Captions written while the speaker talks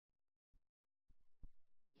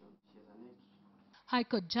High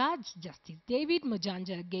Court Judge Justice David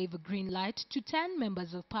Mojanja gave a green light to 10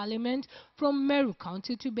 members of parliament from Meru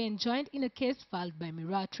County to be enjoined in a case filed by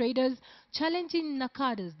Miraa traders challenging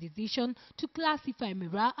NACADA's decision to classify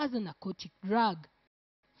Miraa as a narcotic drug.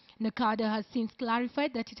 NACADA has since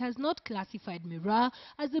clarified that it has not classified Miraa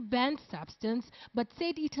as a banned substance, but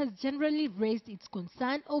said it has generally raised its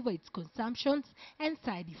concern over its consumptions and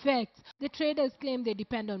side effects. The traders claim they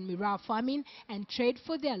depend on Miraa farming and trade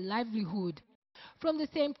for their livelihood. From the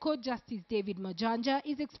same court, Justice David Mojanja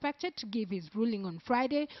is expected to give his ruling on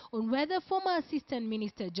Friday on whether former Assistant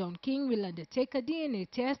Minister John King will undertake a DNA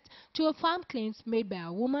test to affirm claims made by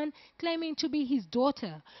a woman claiming to be his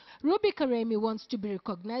daughter. Ruby Karemi wants to be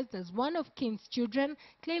recognized as one of King's children,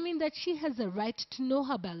 claiming that she has a right to know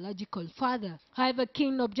her biological father. However,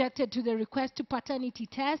 King objected to the request to paternity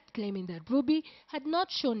test, claiming that Ruby had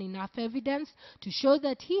not shown enough evidence to show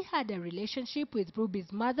that he had a relationship with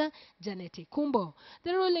Ruby's mother, Janet Ekumbo.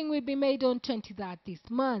 The ruling will be made on 23rd this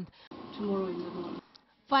month. Tomorrow in the morning.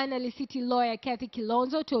 Finally, city lawyer Kathy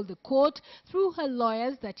Kilonzo told the court through her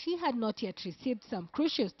lawyers that she had not yet received some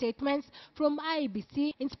crucial statements from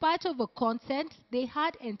IEBC in spite of a consent they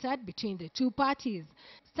had entered between the two parties.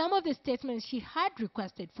 Some of the statements she had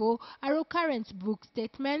requested for are occurrence book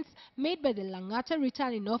statements made by the Langata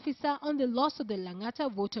returning officer on the loss of the Langata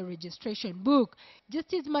voter registration book.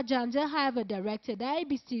 Justice Majanja, however, directed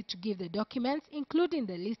IEBC to give the documents, including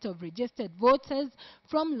the list of registered voters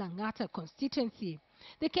from Langata constituency.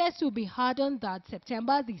 The case will be heard on 3rd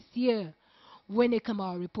September this year. Wene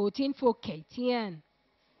Kamau reporting for KTN.